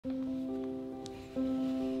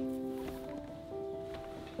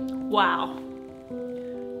Wow.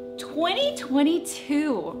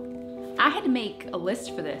 2022. I had to make a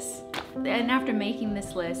list for this. And after making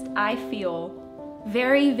this list, I feel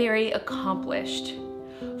very, very accomplished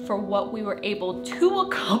for what we were able to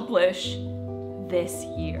accomplish this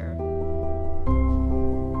year.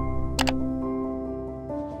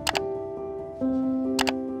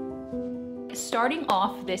 Starting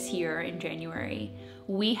off this year in January,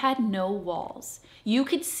 we had no walls. You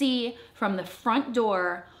could see from the front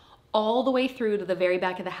door all the way through to the very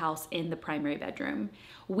back of the house in the primary bedroom.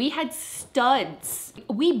 We had studs.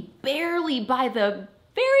 We barely, by the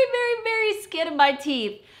very skin of my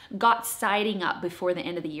teeth, got siding up before the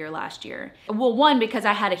end of the year last year. Well, one, because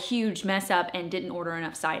I had a huge mess up and didn't order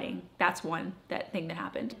enough siding. That's that thing that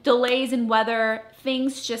happened. Delays in weather,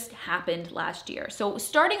 things just happened last year. So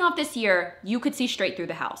starting off this year, you could see straight through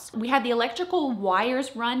the house. We had the electrical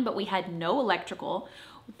wires run, but we had no electrical.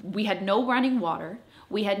 We had no running water.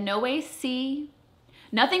 We had no AC.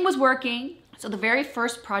 Nothing was working. So the very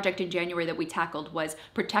first project in January that we tackled was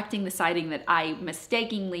protecting the siding that I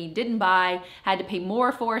mistakenly didn't buy, had to pay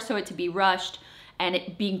more for so it to be rushed, and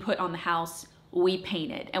it being put on the house. We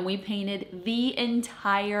painted, and we painted the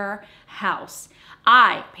entire house.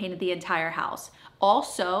 I painted the entire house.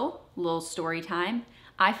 Also, little story time,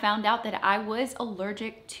 I found out that I was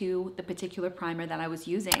allergic to the particular primer that I was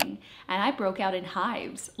using, and I broke out in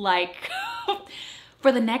hives. Like,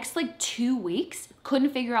 for the next 2 weeks, couldn't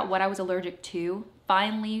figure out what I was allergic to.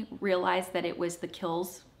 Finally realized that it was the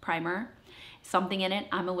Kills primer. Something in it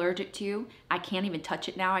I'm allergic to. I can't even touch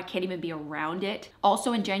it now. I can't even be around it.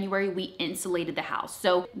 Also in January, we insulated the house.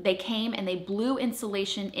 So they came and they blew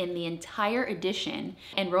insulation in the entire addition,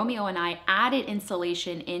 and Romeo and I added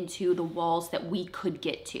insulation into the walls that we could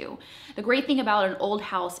get to. The great thing about an old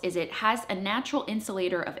house is it has a natural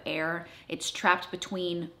insulator of air. It's trapped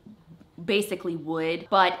between basically wood,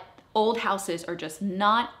 but old houses are just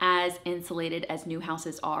not as insulated as new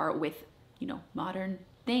houses are with, modern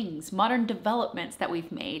things, modern developments that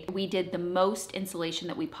we've made. We did the most insulation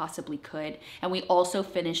that we possibly could, and we also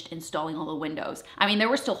finished installing all the windows. I mean, there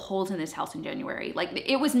were still holes in this house in January.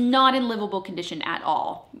 It was not in livable condition at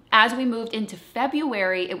all. As we moved into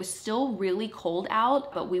February, it was still really cold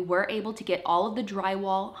out, but we were able to get all of the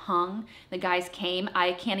drywall hung. The guys came.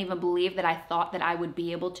 I can't even believe that I thought that I would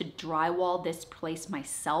be able to drywall this place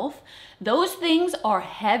myself. Those things are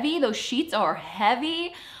heavy. Those sheets are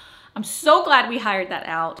heavy. I'm so glad we hired that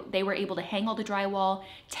out. They were able to hang all the drywall,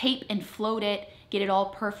 tape and float it, get it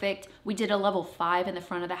all perfect. We did a level 5 in the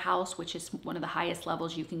front of the house, which is one of the highest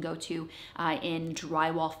levels you can go to in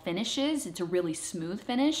drywall finishes. It's a really smooth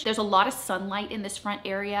finish. There's a lot of sunlight in this front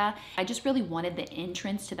area. I just really wanted the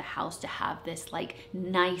entrance to the house to have this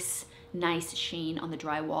nice sheen on the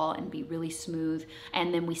drywall and be really smooth.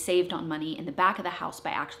 And then we saved on money in the back of the house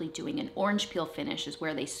by actually doing an orange peel finish, is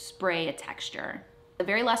where they spray a texture. The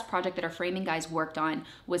very last project that our framing guys worked on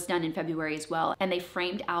was done in February as well, and they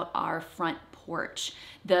framed out our front porch,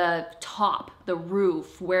 the top, the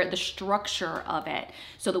roof, where the structure of it,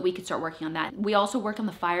 so that we could start working on that. We also worked on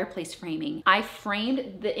the fireplace framing. I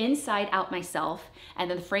framed the inside out myself, and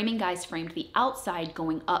then the framing guys framed the outside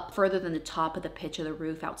going up further than the top of the pitch of the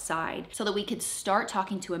roof outside, so that we could start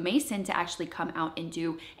talking to a mason to actually come out and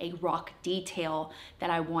do a rock detail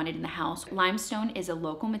that I wanted in the house. Limestone is a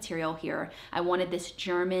local material here. I wanted this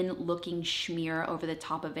German looking schmear over the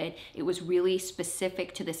top of it. It was really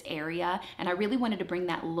specific to this area, and I really wanted to bring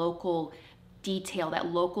that local detail, that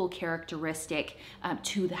local characteristic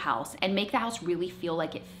to the house and make the house really feel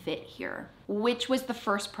like it fit here, which was the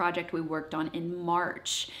first project we worked on in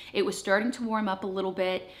March. It was starting to warm up a little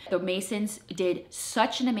bit. The masons did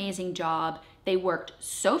such an amazing job. They worked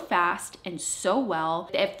so fast and so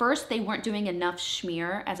well. At first, they weren't doing enough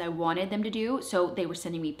schmear as I wanted them to do, so they were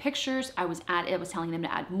sending me pictures. I was telling them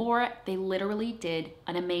to add more. They literally did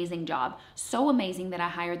an amazing job. So amazing that I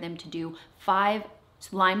hired them to do 5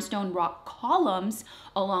 limestone rock columns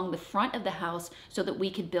along the front of the house so that we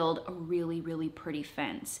could build a really pretty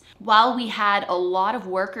fence. While we had a lot of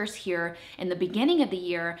workers here in the beginning of the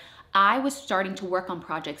year, I was starting to work on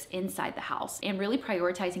projects inside the house and really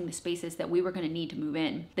prioritizing the spaces that we were going to need to move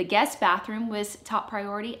in. The guest bathroom was top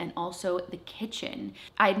priority, and also the kitchen.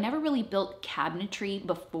 I had never really built cabinetry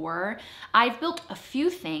before. I've built a few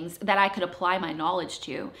things that I could apply my knowledge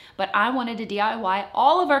to, but I wanted to DIY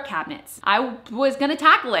all of our cabinets. I was going to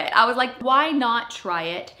tackle it. I was like, why not try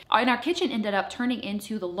it? And our kitchen ended up turning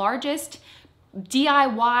into the largest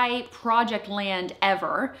DIY project land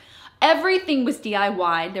ever. Everything was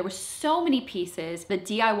DIY. There were so many pieces. The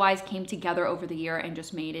DIYs came together over the year and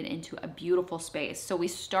just made it into a beautiful space. So we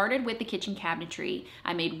started with the kitchen cabinetry.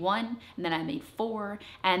 I made 1, and then I made 4,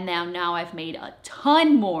 and now I've made a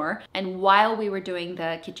ton more. And while we were doing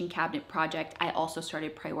the kitchen cabinet project, I also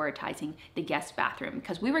started prioritizing the guest bathroom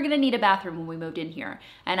because we were gonna need a bathroom when we moved in here.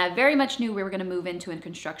 And I very much knew we were gonna move into a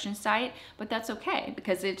construction site, but that's okay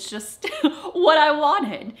because it's just what I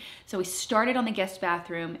wanted. So we started on the guest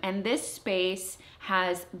bathroom, and this space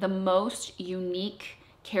has the most unique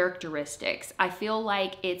characteristics. I feel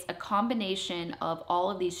like it's a combination of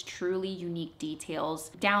all of these truly unique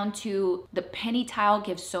details, down to the penny tile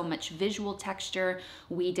gives so much visual texture.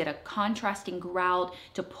 We did a contrasting grout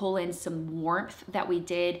to pull in some warmth that we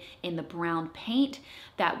did in the brown paint,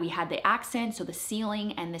 that we had the accent, so the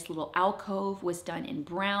ceiling and this little alcove was done in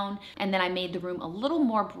brown. And then I made the room a little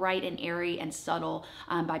more bright and airy and subtle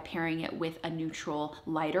by pairing it with a neutral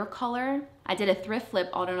lighter color. I did a thrift flip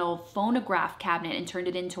on an old phonograph cabinet and turned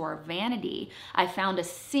it into our vanity. I found a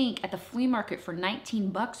sink at the flea market for 19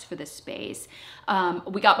 bucks for this space.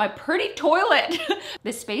 We got my pretty toilet.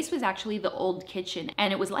 This space was actually the old kitchen,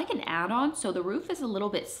 and it was like an add-on, so the roof is a little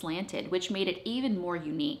bit slanted, which made it even more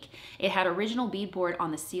unique. It had original beadboard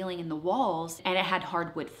on the ceiling and the walls, and it had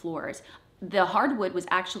hardwood floors. The hardwood was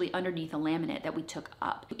actually underneath a laminate that we took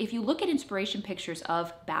up. If you look at inspiration pictures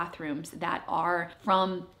of bathrooms that are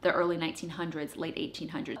from the early 1900s, late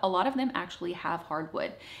 1800s, a lot of them actually have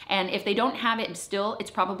hardwood. And if they don't have it still, it's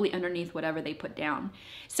probably underneath whatever they put down.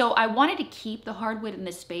 So I wanted to keep the hardwood in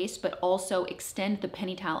this space, but also extend the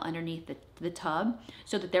penny tile underneath the tub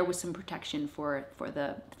so that there was some protection for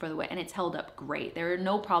the wood, and it's held up great. There are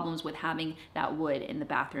no problems with having that wood in the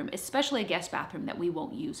bathroom, especially a guest bathroom that we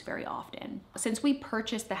won't use very often. Since we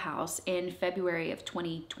purchased the house in February of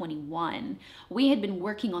 2021, we had been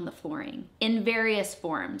working on the flooring in various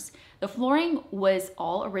forms. The flooring was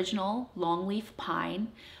all original longleaf pine,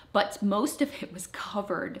 but most of it was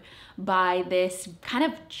covered by this kind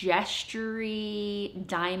of gestury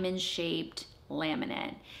diamond-shaped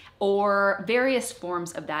laminate, or various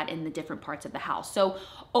forms of that in the different parts of the house. So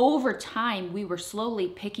over time, we were slowly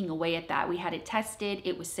picking away at that. We had it tested,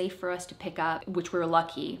 it was safe for us to pick up, which we were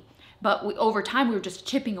lucky. But over time, we were just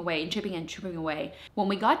chipping away and chipping and chipping away. When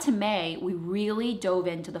we got to May, we really dove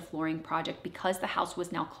into the flooring project because the house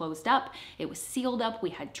was now closed up. It was sealed up. We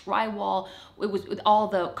had drywall. It was with all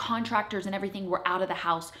the contractors and everything were out of the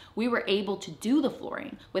house. We were able to do the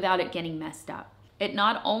flooring without it getting messed up. It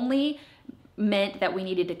not only meant that we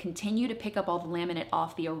needed to continue to pick up all the laminate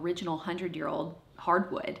off the original 100-year-old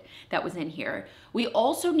hardwood that was in here. We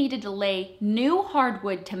also needed to lay new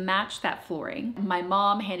hardwood to match that flooring. My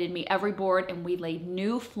mom handed me every board and we laid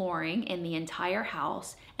new flooring in the entire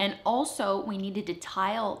house. And also we needed to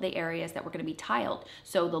tile the areas that were gonna be tiled.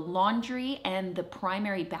 So the laundry and the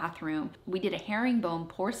primary bathroom, we did a herringbone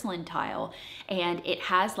porcelain tile, and it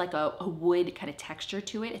has like a wood kind of texture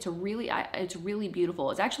to it. It's really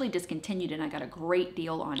beautiful. It's actually discontinued and I got a great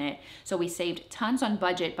deal on it. So we saved tons on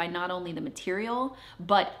budget by not only the material,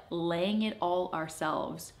 but laying it all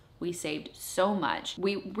ourselves. We saved so much.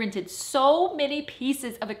 We rented so many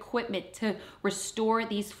pieces of equipment to restore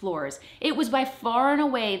these floors. It was by far and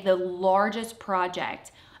away the largest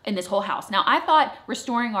project in this whole house. Now I thought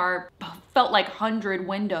restoring felt like 100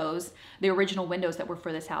 windows, the original windows that were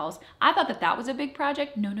for this house. I thought that was a big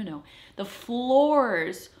project. No. The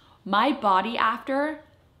floors, my body after,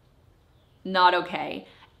 not okay.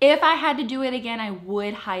 If I had to do it again, I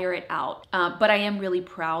would hire it out. But I am really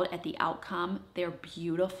proud at the outcome. They're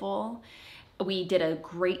beautiful. We did a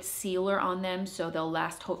great sealer on them, so they'll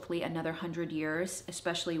last hopefully another 100 years,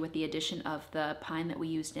 especially with the addition of the pine that we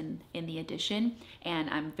used in the addition. And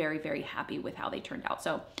I'm very, very happy with how they turned out.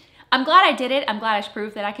 So I'm glad I did it. I'm glad I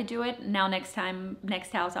proved that I could do it. Now next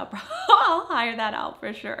house, I'll hire that out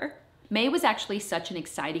for sure. May was actually such an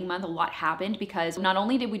exciting month. A lot happened because not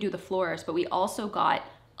only did we do the floors, but we also got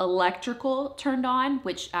electrical turned on,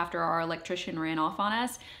 which after our electrician ran off on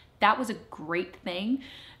us, that was a great thing.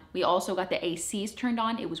 We also got the ACs turned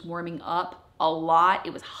on. It was warming up a lot.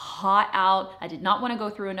 It was hot out. I did not want to go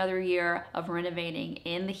through another year of renovating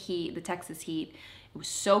in the heat, the Texas heat. It was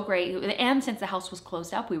so great. And since the house was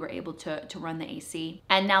closed up, we were able to run the AC.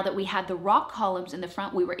 And now that we had the rock columns in the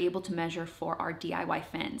front, we were able to measure for our DIY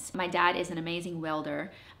fence. My dad is an amazing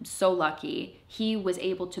welder. I'm so lucky. He was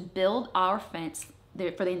able to build our fence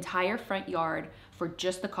for the entire front yard for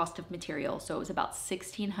just the cost of material. So it was about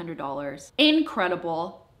 $1,600.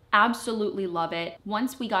 Incredible. Absolutely love it.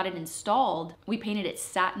 Once we got it installed, we painted it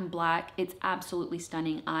satin black. It's absolutely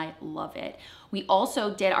stunning. I love it. We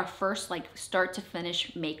also did our first like start to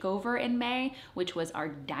finish makeover in May, which was our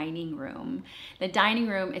dining room. The dining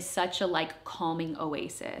room is such a like calming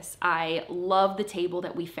oasis. I love the table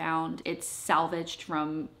that we found. It's salvaged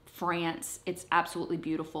from France. It's absolutely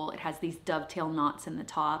beautiful. It has these dovetail knots in the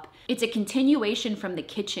top. It's a continuation from the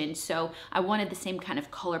kitchen, so I wanted the same kind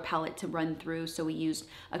of color palette to run through, so we used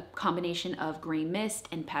a combination of gray mist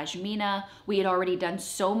and pashmina. We had already done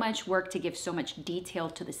so much work to give so much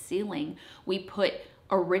detail to the ceiling. We put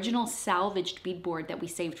original salvaged beadboard that we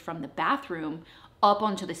saved from the bathroom up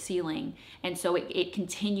onto the ceiling, and so it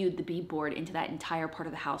continued the beadboard into that entire part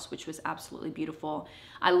of the house, which was absolutely beautiful.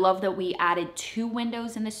 I love that we added 2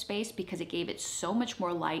 windows in this space because it gave it so much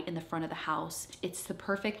more light in the front of the house. It's the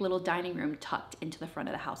perfect little dining room tucked into the front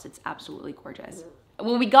of the house. It's absolutely gorgeous.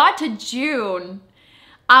 When we got to June,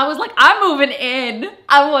 I was like, I'm moving in.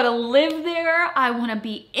 I want to live there. I want to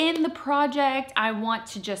be in the project. I want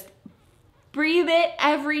to just breathe it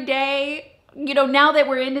every day. You know, now that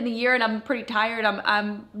we're into the year and I'm pretty tired,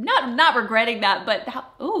 I'm not regretting that, but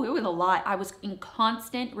oh, it was a lot. I was in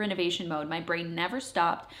constant renovation mode. My brain never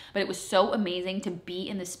stopped, but it was so amazing to be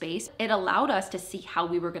in the space. It allowed us to see how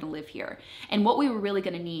we were gonna live here and what we were really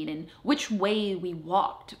gonna need and which way we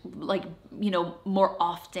walked, like, you know, more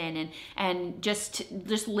often, and just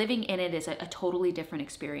living in it is a totally different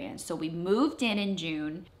experience. So we moved in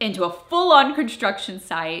June into a full-on construction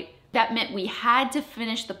site. That meant we had to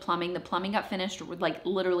finish the plumbing. The plumbing got finished like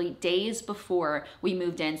literally days before we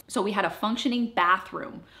moved in. So we had a functioning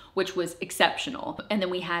bathroom, which was exceptional. And then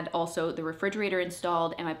we had also the refrigerator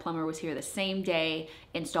installed, and my plumber was here the same day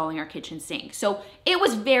installing our kitchen sink. So it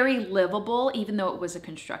was very livable, even though it was a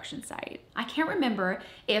construction site. I can't remember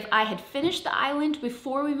if I had finished the island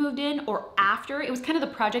before we moved in or after. It was kind of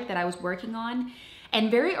the project that I was working on. And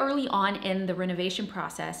very early on in the renovation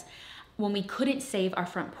process, when we couldn't save our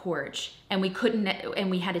front porch and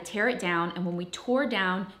we had to tear it down, and when we tore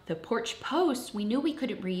down the porch posts, we knew we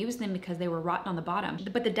couldn't reuse them because they were rotten on the bottom,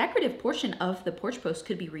 but the decorative portion of the porch post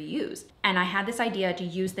could be reused. And I had this idea to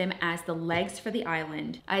use them as the legs for the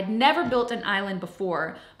island. I had never built an island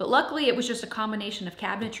before, but luckily it was just a combination of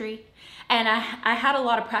cabinetry, and I had a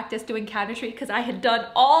lot of practice doing cabinetry because I had done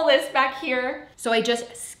all this back here. So I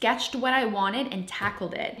just sketched what I wanted and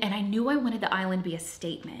tackled it, and I knew I wanted the island to be a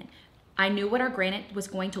statement. I knew what our granite was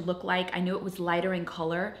going to look like. I knew it was lighter in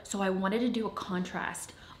color, so I wanted to do a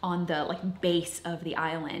contrast on the like base of the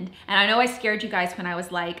island. And I know I scared you guys when I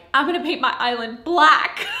was like, I'm gonna paint my island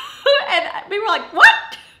black. And we were like,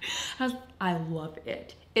 what? I love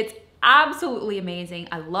it. It's absolutely amazing.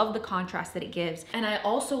 I love the contrast that it gives. And I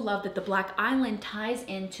also love that the black island ties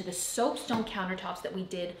into the soapstone countertops that we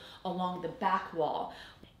did along the back wall.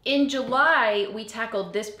 In July, we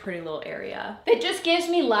tackled this pretty little area. It just gives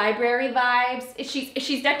me library vibes.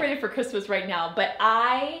 She's decorated for Christmas right now, but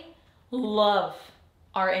I love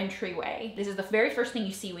our entryway. This is the very first thing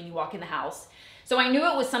you see when you walk in the house. So I knew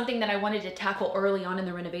it was something that I wanted to tackle early on in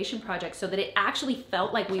the renovation project so that it actually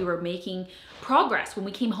felt like we were making progress. When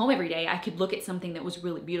we came home every day, I could look at something that was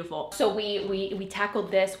really beautiful. So we tackled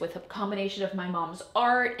this with a combination of my mom's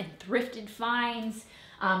art and thrifted finds.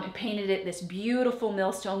 And painted it this beautiful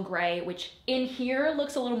millstone gray, which in here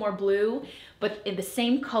looks a little more blue, but in the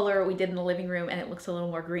same color we did in the living room, and it looks a little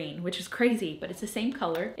more green, which is crazy, but it's the same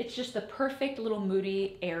color. It's just the perfect little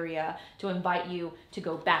moody area to invite you to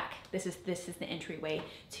go back. This is the entryway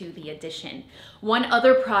to the addition. One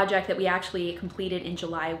other project that we actually completed in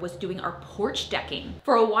July was doing our porch decking.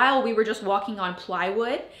 For a while, we were just walking on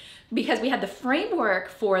plywood because we had the framework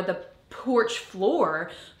for the porch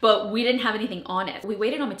floor, but we didn't have anything on it. We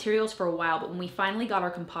waited on materials for a while, but when we finally got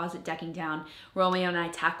our composite decking down, Romeo and I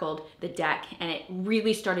tackled the deck, and it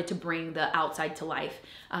really started to bring the outside to life.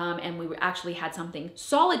 And we actually had something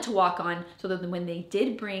solid to walk on, so that when they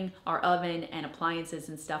did bring our oven and appliances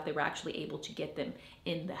and stuff, they were actually able to get them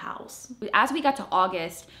in the house. As we got to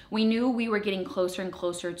August, we knew we were getting closer and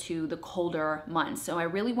closer to the colder months, so I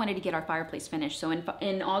really wanted to get our fireplace finished. So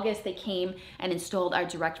in August, they came and installed our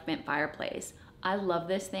direct vent fireplace. I love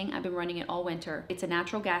this thing. I've been running it all winter. It's a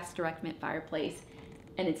natural gas direct vent fireplace,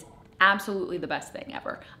 and it's Absolutely the best thing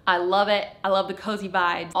ever. I love it. I love the cozy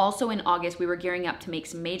vibes. Also in August, we were gearing up to make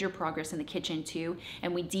some major progress in the kitchen too,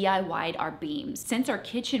 and we DIY'd our beams. Since our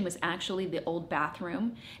kitchen was actually the old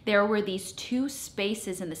bathroom, there were these two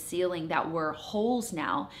spaces in the ceiling that were holes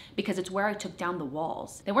now because it's where I took down the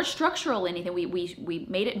walls. They weren't structural or anything. We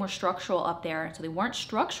made it more structural up there, so they weren't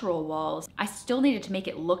structural walls. I still needed to make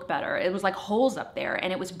it look better. It was like holes up there,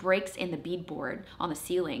 and it was breaks in the beadboard on the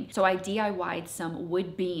ceiling. So I DIY'd some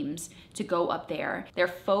wood beams to go up there. They're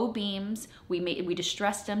faux beams. We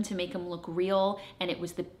distressed them to make them look real, and it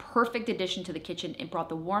was the perfect addition to the kitchen. It brought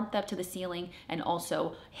the warmth up to the ceiling and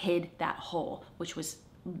also hid that hole, which was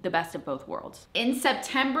the best of both worlds. In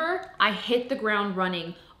September, I hit the ground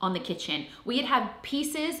running on the kitchen. We had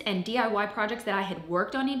pieces and DIY projects that I had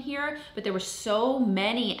worked on in here, but there were so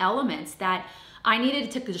many elements that I needed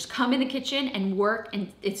to just come in the kitchen and work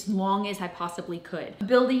as long as I possibly could.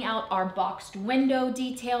 Building out our boxed window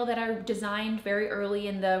detail that I designed very early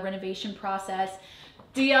in the renovation process.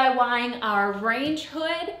 DIYing our range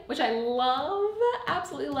hood, which I love,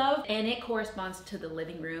 absolutely love. And it corresponds to the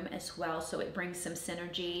living room as well, so it brings some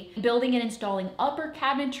synergy. Building and installing upper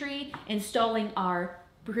cabinetry, installing our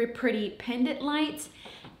pretty pendant lights,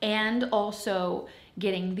 and also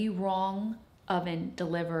getting the wrong oven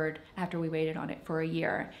delivered after we waited on it for a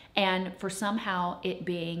year, and for somehow it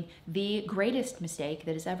being the greatest mistake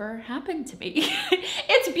that has ever happened to me.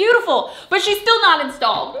 It's beautiful, but she's still not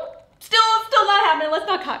installed. Still not happening. Let's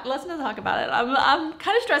not talk about it. I'm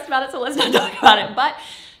kind of stressed about it, so let's not talk about it. But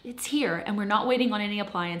it's here, and we're not waiting on any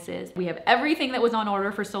appliances. We have everything that was on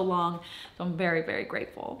order for so long, so I'm very, very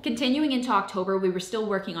grateful. Continuing into October, we were still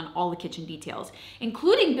working on all the kitchen details,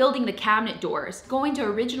 including building the cabinet doors. Going to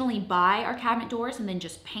originally buy our cabinet doors and then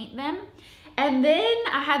just paint them. And then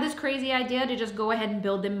I had this crazy idea to just go ahead and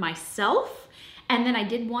build them myself. And then I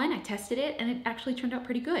did one, I tested it, and it actually turned out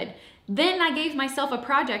pretty good. Then I gave myself a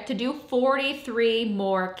project to do 43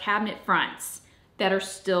 more cabinet fronts that are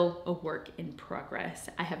still a work in progress.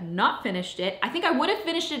 I have not finished it. I think I would have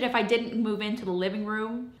finished it if I didn't move into the living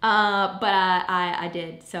room, but I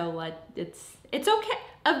did, so it's okay.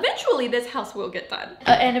 Eventually this house will get done.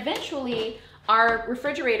 And eventually our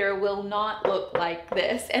refrigerator will not look like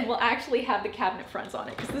this, and we'll actually have the cabinet fronts on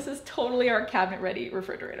it, because this is totally our cabinet ready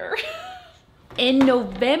refrigerator. In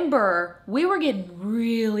November, we were getting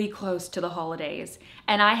really close to the holidays,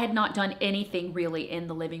 and I had not done anything really in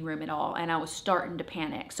the living room at all, and I was starting to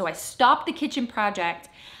panic. So I stopped the kitchen project.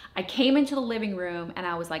 I came into the living room and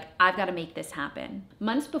I was like, I've got to make this happen.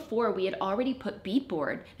 Months before, we had already put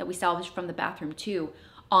beadboard that we salvaged from the bathroom too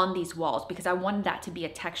on these walls, because I wanted that to be a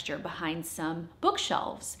texture behind some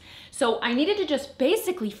bookshelves. So I needed to just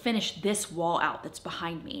basically finish this wall out that's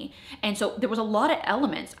behind me. And so there was a lot of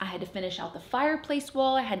elements. I had to finish out the fireplace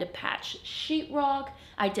wall, I had to patch sheetrock,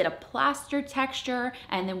 I did a plaster texture,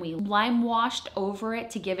 and then we lime washed over it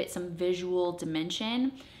to give it some visual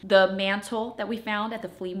dimension. The mantle that we found at the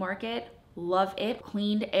flea market, love it.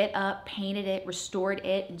 Cleaned it up, painted it, restored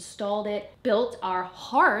it, installed it, built our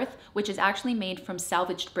hearth, which is actually made from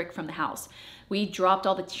salvaged brick from the house. We dropped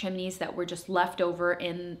all the chimneys that were just left over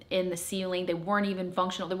in the ceiling. They weren't even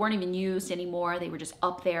functional. They weren't even used anymore. They were just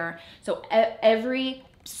up there. So every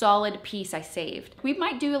solid piece I saved. We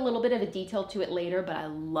might do a little bit of a detail to it later, but I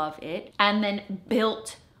love it. And then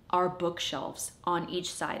built our bookshelves on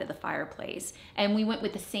each side of the fireplace. And we went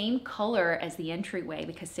with the same color as the entryway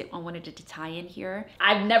because I wanted it to tie in here.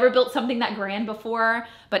 I've never built something that grand before,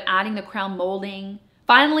 but adding the crown molding,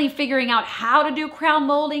 finally figuring out how to do crown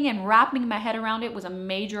molding and wrapping my head around it was a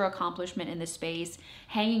major accomplishment in this space.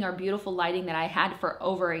 Hanging our beautiful lighting that I had for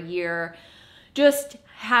over a year. Just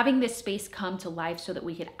having this space come to life so that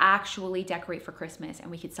we could actually decorate for Christmas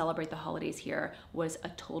and we could celebrate the holidays here was a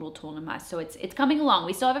total mess. So it's coming along.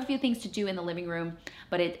 We still have a few things to do in the living room,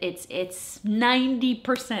 but it's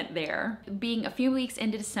 90% there. Being a few weeks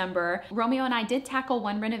into December, Romeo and I did tackle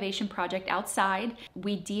one renovation project outside.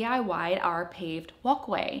 We DIY'd our paved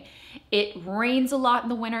walkway. It rains a lot in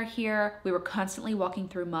the winter here. We were constantly walking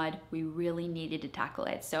through mud. We really needed to tackle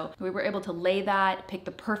it. So we were able to lay that, pick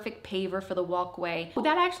the perfect paver for the walkway.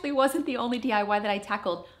 That actually wasn't the only DIY that I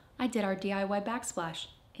tackled. I did our DIY backsplash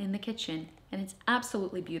in the kitchen, and it's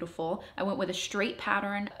absolutely beautiful. I went with a straight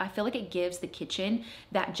pattern. I feel like it gives the kitchen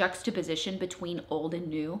that juxtaposition between old and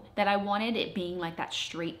new that I wanted, it being like that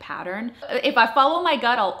straight pattern. If I follow my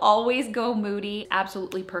gut, I'll always go moody.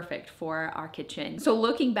 Absolutely perfect for our kitchen. So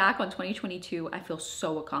looking back on 2022, I feel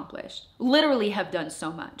so accomplished. Literally have done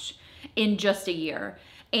so much in just a year.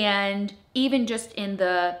 And even just in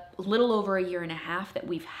the little over a year and a half that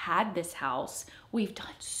we've had this house, we've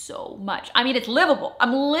done so much. I mean, it's livable.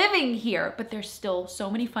 I'm living here, but there's still so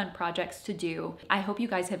many fun projects to do. I hope you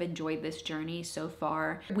guys have enjoyed this journey so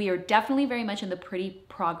far. We are definitely very much in the pretty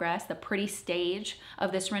progress, the pretty stage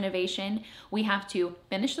of this renovation. We have to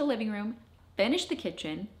finish the living room, finish the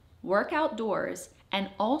kitchen, work outdoors, and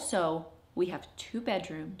also we have 2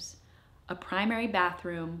 bedrooms, a primary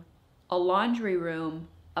bathroom, a laundry room,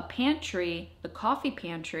 a pantry, the coffee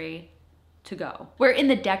pantry to go. We're in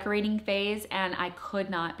the decorating phase and I could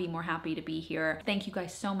not be more happy to be here. Thank you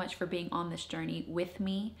guys so much for being on this journey with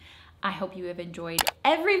me. I hope you have enjoyed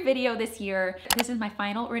every video this year. This is my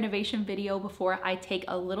final renovation video before I take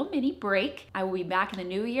a little mini break. I will be back in the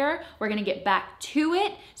new year. We're gonna get back to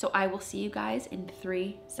it. So I will see you guys in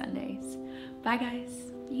 3 Sundays. Bye guys.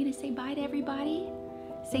 You gonna say bye to everybody?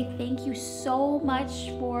 Say thank you so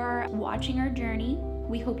much for watching our journey.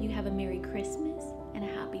 We hope you have a Merry Christmas and a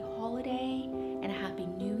Happy Holiday.